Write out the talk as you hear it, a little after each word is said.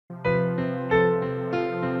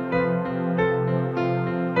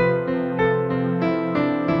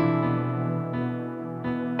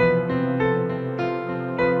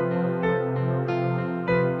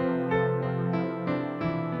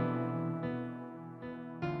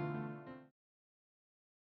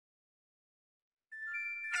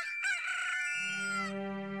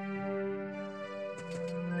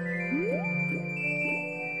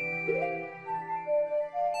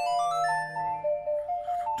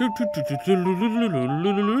Okay,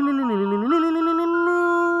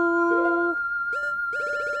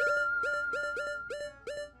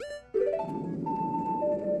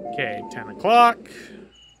 10 o'clock.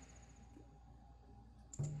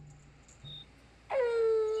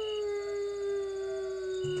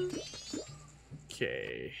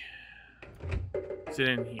 Okay. Is it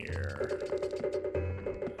in here?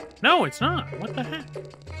 No, it's not. What the heck?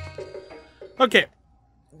 Okay.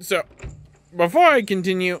 So, before I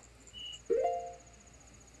continue,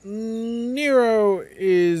 Nero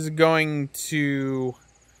is going to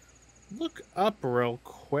look up real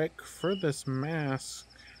quick for this mask.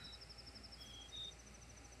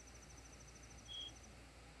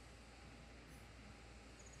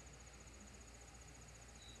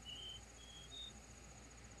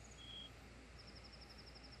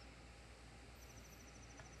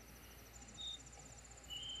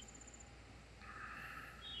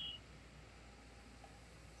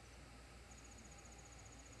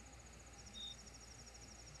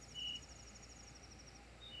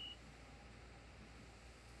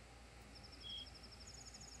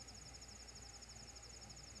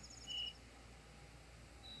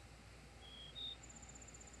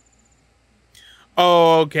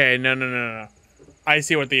 Oh, okay. No. I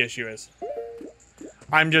see what the issue is.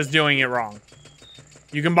 I'm just doing it wrong.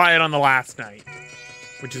 You can buy it on the last night,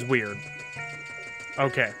 which is weird.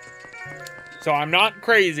 Okay. So I'm not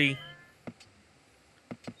crazy.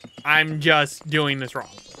 I'm just doing this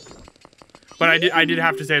wrong. But I did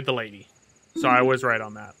have to save the lady. So I was right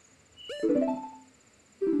on that.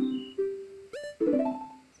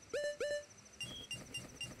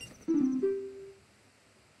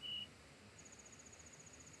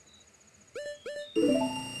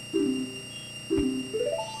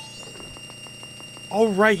 Oh,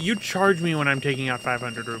 right, you charge me when I'm taking out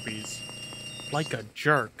 500 rupees. Like a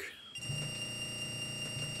jerk.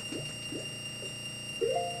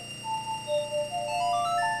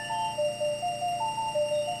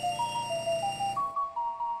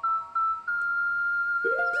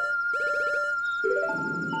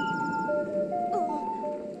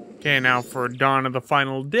 Okay, now for dawn of the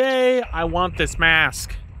final day, I want this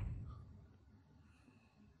mask.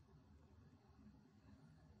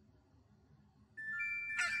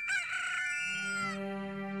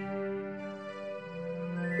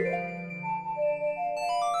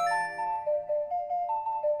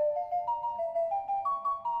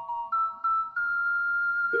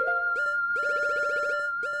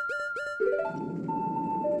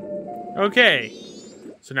 Okay,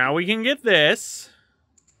 so now we can get this.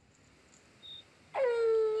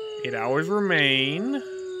 8 hours remain.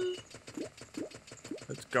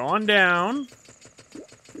 Let's go on down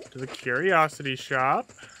to the curiosity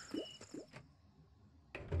shop.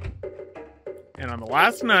 And on the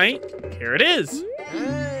last night, here it is.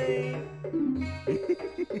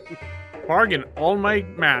 Bargain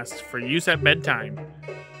all-night masks for use at bedtime.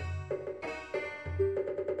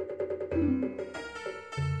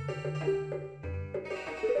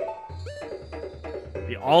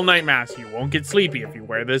 The all-night mask. You won't get sleepy if you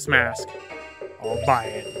wear this mask. I'll buy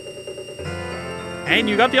it. And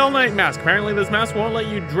you got the all-night mask. Apparently this mask won't let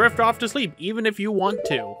you drift off to sleep, even if you want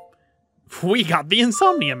to. We got the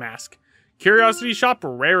insomnia mask. Curiosity shop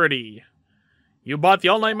rarity. You bought the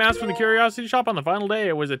all-night mask from the curiosity shop on the final day.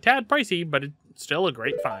 It was a tad pricey, but it's still a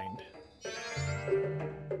great find.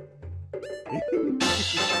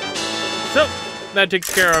 So, that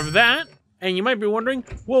takes care of that. And you might be wondering,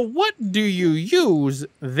 well, what do you use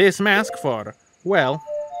this mask for? Well,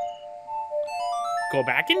 go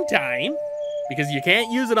back in time, because you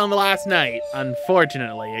can't use it on the last night.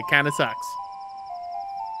 Unfortunately, it kind of sucks.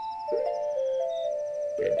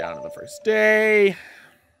 Get down to the first day.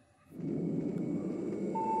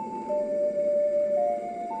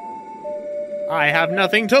 I have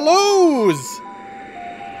nothing to lose,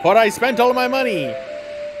 for I spent all my money.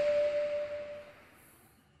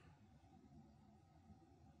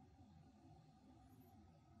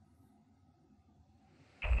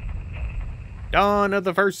 Dawn of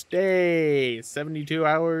the first day. 72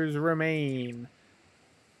 hours remain.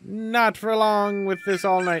 Not for long with this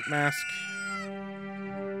all-night mask.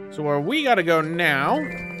 So where we gotta go now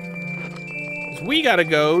is we gotta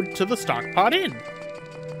go to the Stockpot Inn.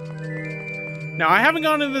 Now, I haven't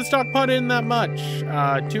gone to the Stockpot Inn that much.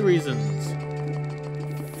 2 reasons.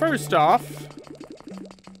 First off,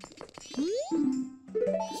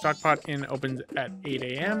 Stockpot Inn opens at 8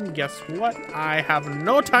 a.m. Guess what? I have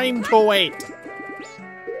no time to wait.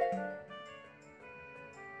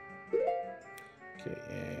 Okay,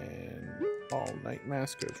 and all-night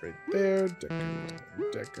mask goes right there.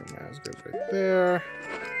 Decker mask goes right there.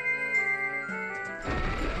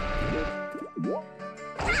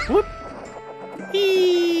 Whoop.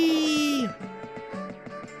 Eee.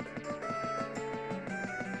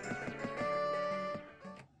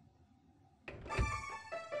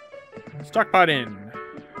 Stockpot in.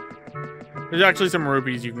 There's actually some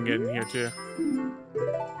rupees you can get in here too.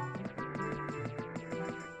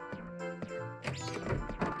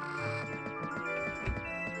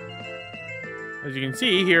 As you can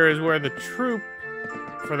see, here is where the troop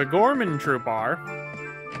for the Gorman troop are.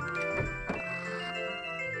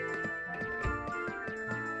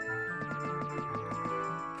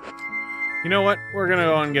 You know what? We're gonna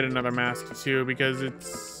go and get another mask too because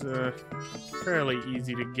it's fairly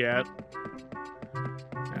easy to get.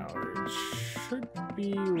 Now it should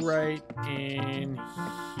be right in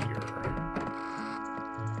here.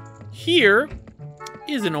 Here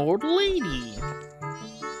is an old lady.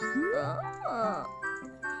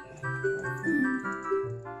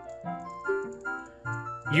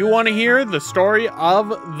 You want to hear the story of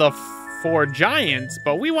the four giants,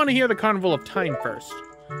 but we want to hear the Carnival of Time first.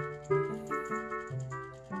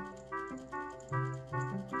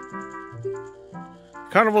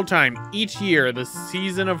 Carnival time. Each year, the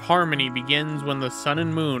season of harmony begins when the sun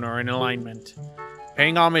and moon are in alignment,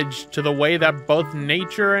 paying homage to the way that both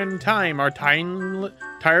nature and time are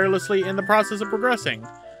tirelessly in the process of progressing.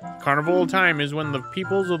 Carnival time is when the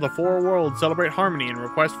peoples of the four worlds celebrate harmony and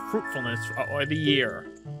request fruitfulness for the year.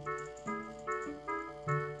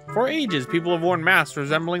 For ages, people have worn masks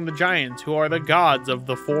resembling the giants who are the gods of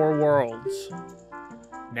the four worlds.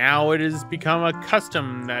 Now it has become a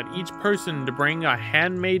custom that each person to bring a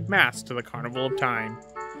handmade mask to the Carnival of Time.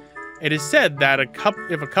 It is said that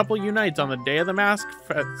if a couple unites on the day of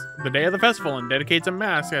the day of the festival and dedicates a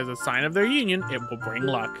mask as a sign of their union, it will bring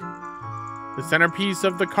luck. The centerpiece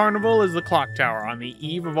of the carnival is the clock tower. On the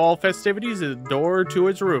eve of all festivities, the door to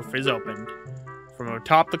its roof is opened. From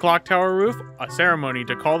atop the clock tower roof, a ceremony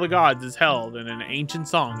to call the gods is held and an ancient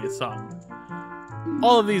song is sung.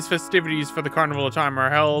 All of these festivities for the Carnival of Time are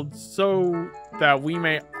held so that we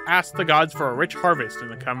may ask the gods for a rich harvest in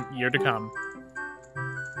the year to come.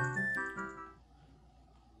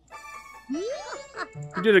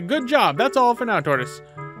 You did a good job. That's all for now, Tortoise.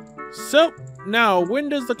 So, now, when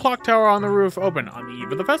does the clock tower on the roof open? On the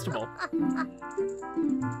eve of the festival.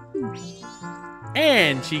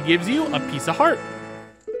 And she gives you a piece of heart.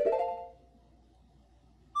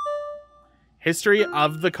 History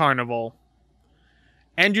of the Carnival.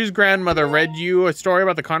 Andrew's grandmother read you a story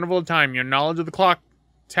about the Carnival of Time. Your knowledge of the clock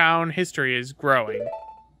town history is growing.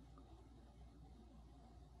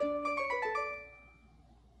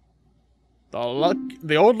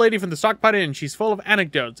 The old lady from the Stockpot Inn, she's full of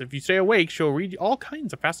anecdotes. If you stay awake, she'll read all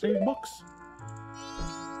kinds of fascinating books.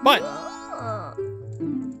 But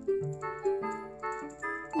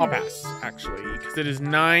I'll pass, actually, because it is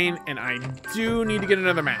 9 and I do need to get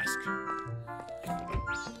another mask.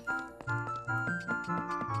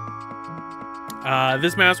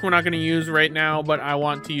 This mask we're not going to use right now, but I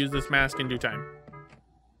want to use this mask in due time.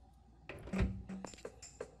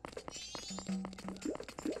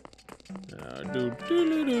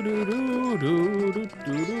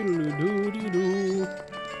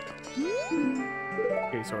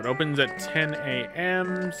 Okay, so it opens at 10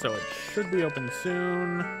 a.m., so it should be open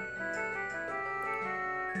soon.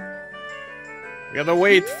 We gotta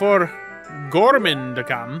wait for Gorman to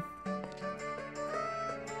come.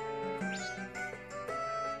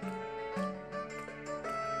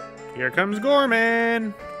 Here comes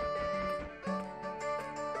Gorman.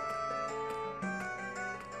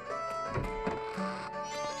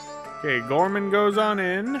 Okay, Gorman goes on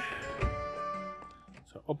in.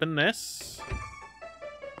 So open this.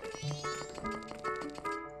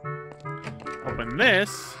 Open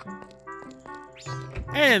this.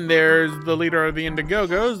 And there's the leader of the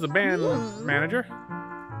Indiegogos, the band manager.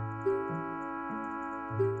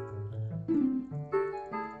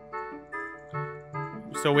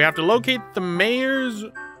 So we have to locate the mayor's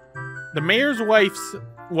wife's,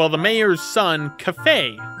 well, the mayor's son,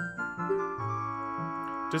 Cafe.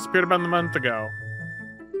 Disappeared about a month ago.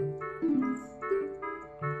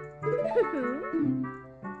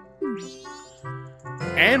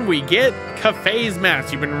 And we get Cafe's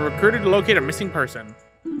mask. You've been recruited to locate a missing person.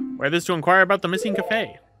 Wear this to inquire about the missing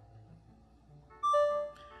Cafe.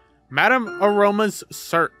 Madame Aroma's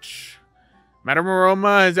search. Madame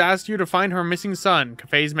Aroma has asked you to find her missing son.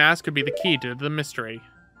 Cafe's mask could be the key to the mystery.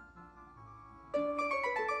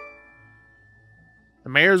 The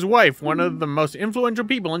mayor's wife, one of the most influential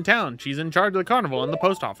people in town. She's in charge of the carnival and the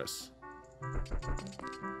post office.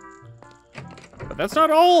 But that's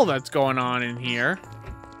not all that's going on in here.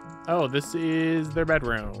 Oh, this is their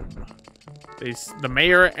bedroom. The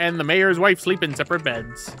mayor and the mayor's wife sleep in separate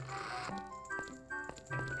beds.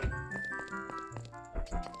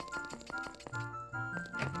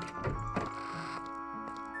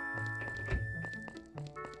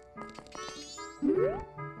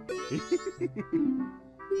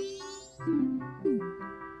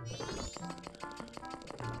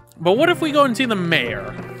 But what if we go and see the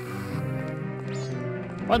mayor?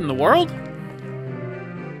 What in the world?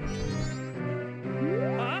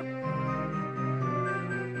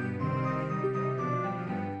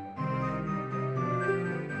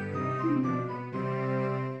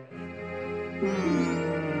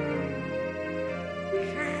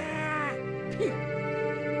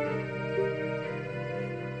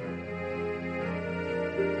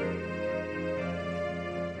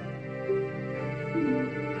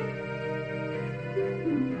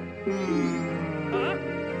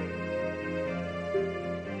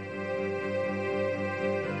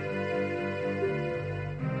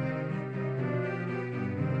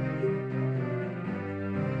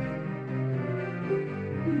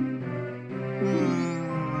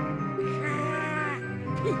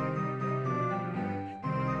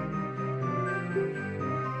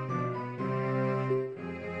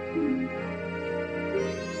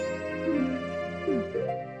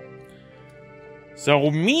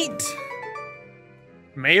 So meet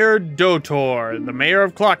Mayor Dotor, the mayor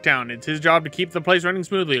of Clocktown. It's his job to keep the place running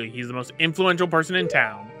smoothly. He's the most influential person in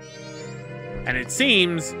town. And it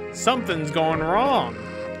seems something's going wrong.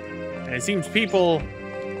 And it seems people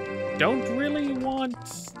don't really want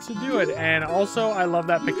to do it. And also, I love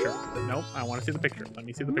that picture. Nope, I want to see the picture. Let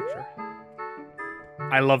me see the picture.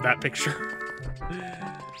 I love that picture.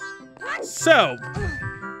 So...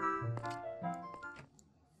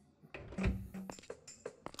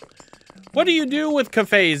 what do you do with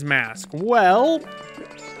Cafe's mask? Well,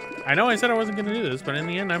 I know I said I wasn't going to do this, but in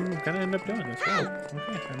the end, I'm going to end up doing this. Oh,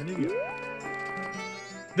 okay, I'm an idiot.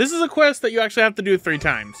 This is a quest that you actually have to do 3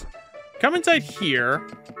 times. Come inside here,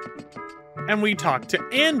 and we talk to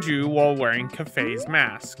Andrew while wearing Cafe's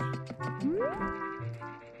mask.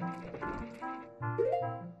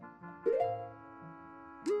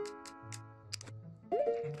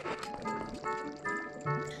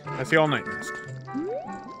 That's the all-night mask.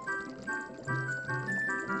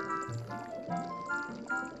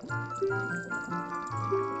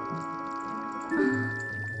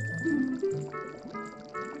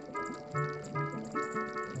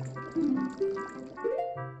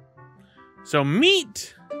 So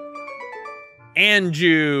meet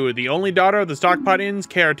Anju, the only daughter of the Stockpot Inn's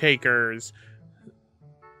caretakers.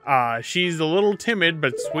 She's a little timid,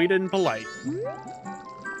 but sweet and polite.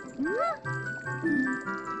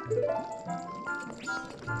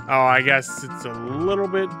 Oh, I guess it's a little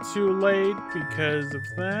bit too late because of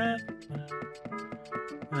that.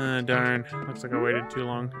 Darn. Looks like I waited too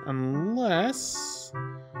long. Unless...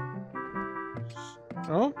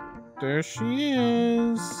 oh, there she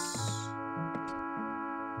is.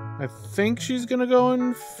 I think she's gonna go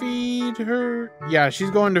and feed her... yeah,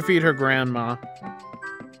 she's going to feed her grandma.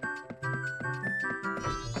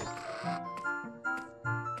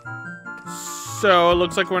 So, it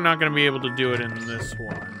looks like we're not gonna be able to do it in this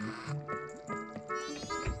one.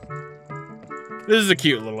 This is a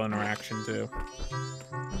cute little interaction, too.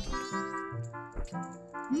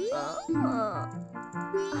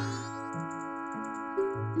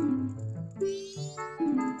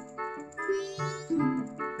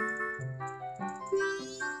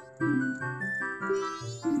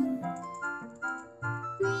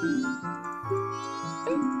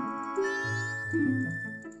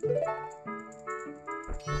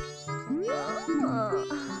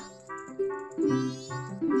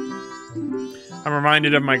 I'm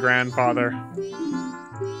reminded of my grandfather.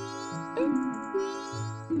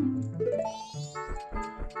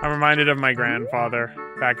 I'm reminded of my grandfather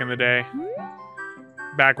back in the day.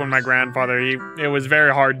 Back when my grandfather, it was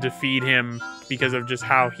very hard to feed him because of just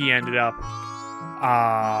how he ended up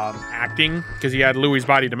acting, because he had Lewy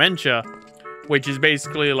body dementia, which is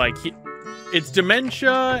basically like it's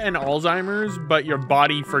dementia and Alzheimer's, but your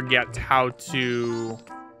body forgets how to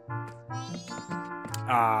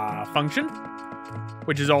function,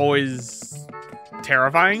 which is always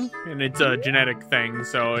terrifying, and it's a genetic thing,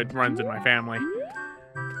 so it runs in my family.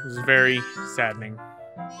 This is very saddening,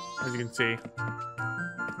 as you can see.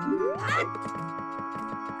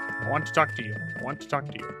 I want to talk to you. I want to talk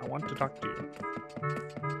to you. I want to talk to you.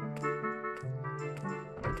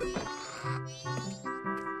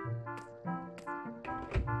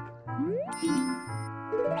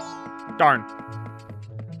 Darn.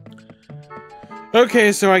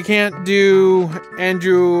 Okay, so I can't do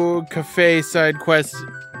Andrew Cafe side quest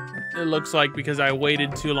it looks like, because I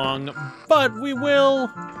waited too long. But we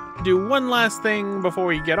will do one last thing before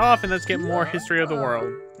we get off, and let's get more history of the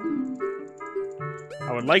world.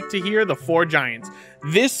 I would like to hear the 4 giants.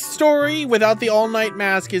 This story without the all-night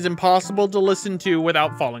mask is impossible to listen to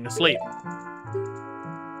without falling asleep.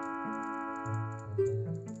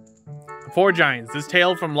 The 4 giants, this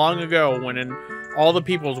tale from long ago when all the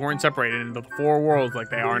peoples weren't separated into the 4 worlds like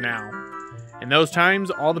they are now. In those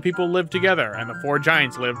times, all the people lived together, and the 4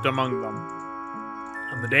 giants lived among them.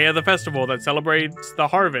 On the day of the festival that celebrates the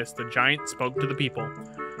harvest, the giant spoke to the people.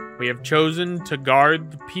 We have chosen to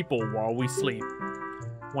guard the people while we sleep.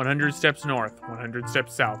 100 steps north, 100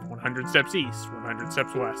 steps south, 100 steps east, 100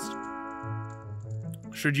 steps west.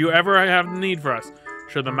 Should you ever have need for us,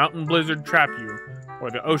 should the mountain blizzard trap you,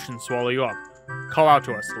 or the ocean swallow you up, call out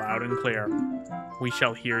to us loud and clear. We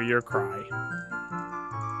shall hear your cry.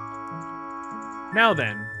 Now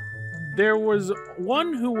then, there was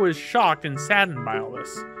one who was shocked and saddened by all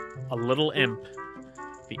this, a little imp.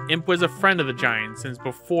 The imp was a friend of the giants since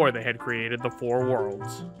before they had created the 4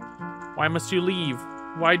 worlds. Why must you leave?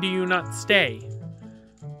 Why do you not stay?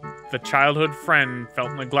 The childhood friend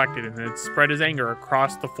felt neglected and had spread his anger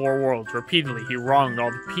across the 4 worlds. Repeatedly, he wronged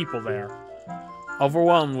all the people there.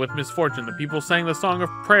 Overwhelmed with misfortune, the people sang the song of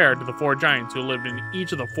prayer to the 4 giants who lived in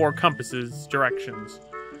each of the 4 compasses' directions.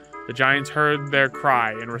 The giants heard their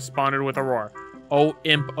cry and responded with a roar. O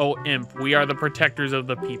imp, we are the protectors of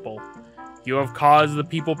the people. You have caused the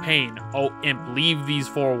people pain. O imp, leave these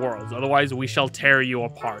 4 worlds, otherwise we shall tear you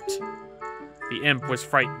apart. The imp was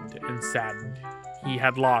frightened and saddened. He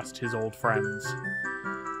had lost his old friends.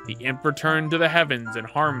 The imp returned to the heavens, and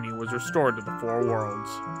harmony was restored to the 4 worlds.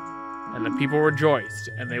 And the people rejoiced,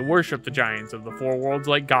 and they worshipped the giants of the 4 worlds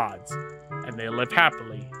like gods, and they lived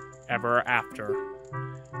happily ever after.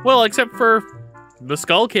 Well, except for the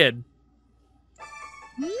Skull Kid.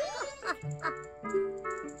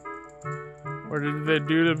 What did they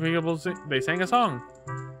do to people sing? They sang a song.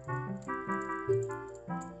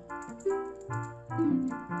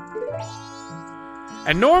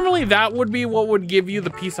 And normally that would be what would give you the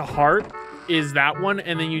piece of heart, is that one,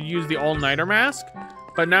 and then you'd use the all-nighter mask.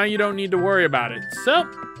 But now you don't need to worry about it. So,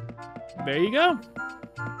 there you go.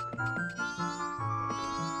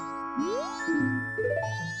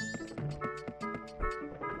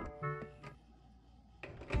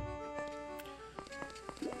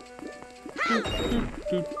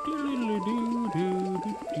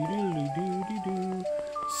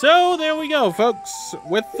 So there we go, folks.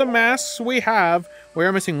 With the masks we have, we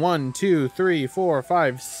are missing 1, 2, 3, 4,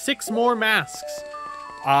 5, 6 more masks.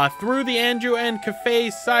 Through the Andrew and Cafe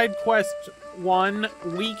side quest 1,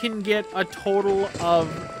 we can get a total of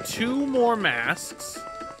 2 more masks.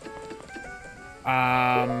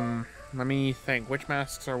 Let me think. Which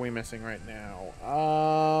masks are we missing right now?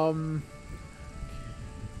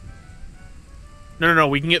 No.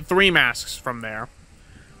 We can get 3 masks from there.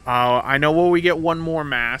 I know where we get 1 more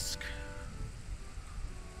mask.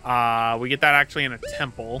 We get that actually in a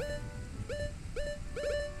temple.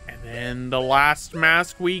 And then the last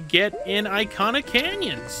mask we get in Iconic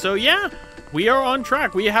Canyon. So yeah, we are on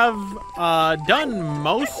track. We have done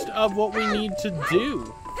most of what we need to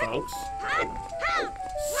do, folks.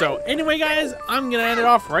 So anyway, guys, I'm going to end it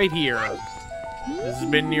off right here. This has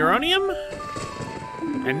been Neronium.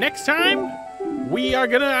 And next time, we are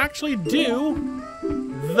going to actually do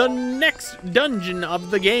the next dungeon of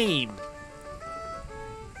the game.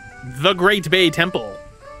 The Great Bay Temple.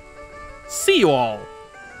 See you all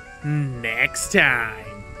next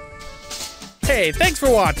time. Hey, thanks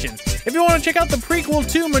for watching. If you want to check out the prequel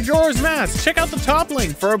to Majora's Mask, check out the top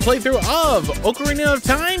link for a playthrough of Ocarina of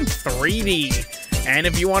Time 3D. And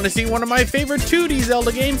if you want to see one of my favorite 2D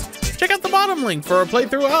Zelda games, check out the bottom link for a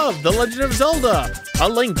playthrough of The Legend of Zelda: A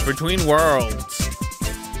Link Between Worlds.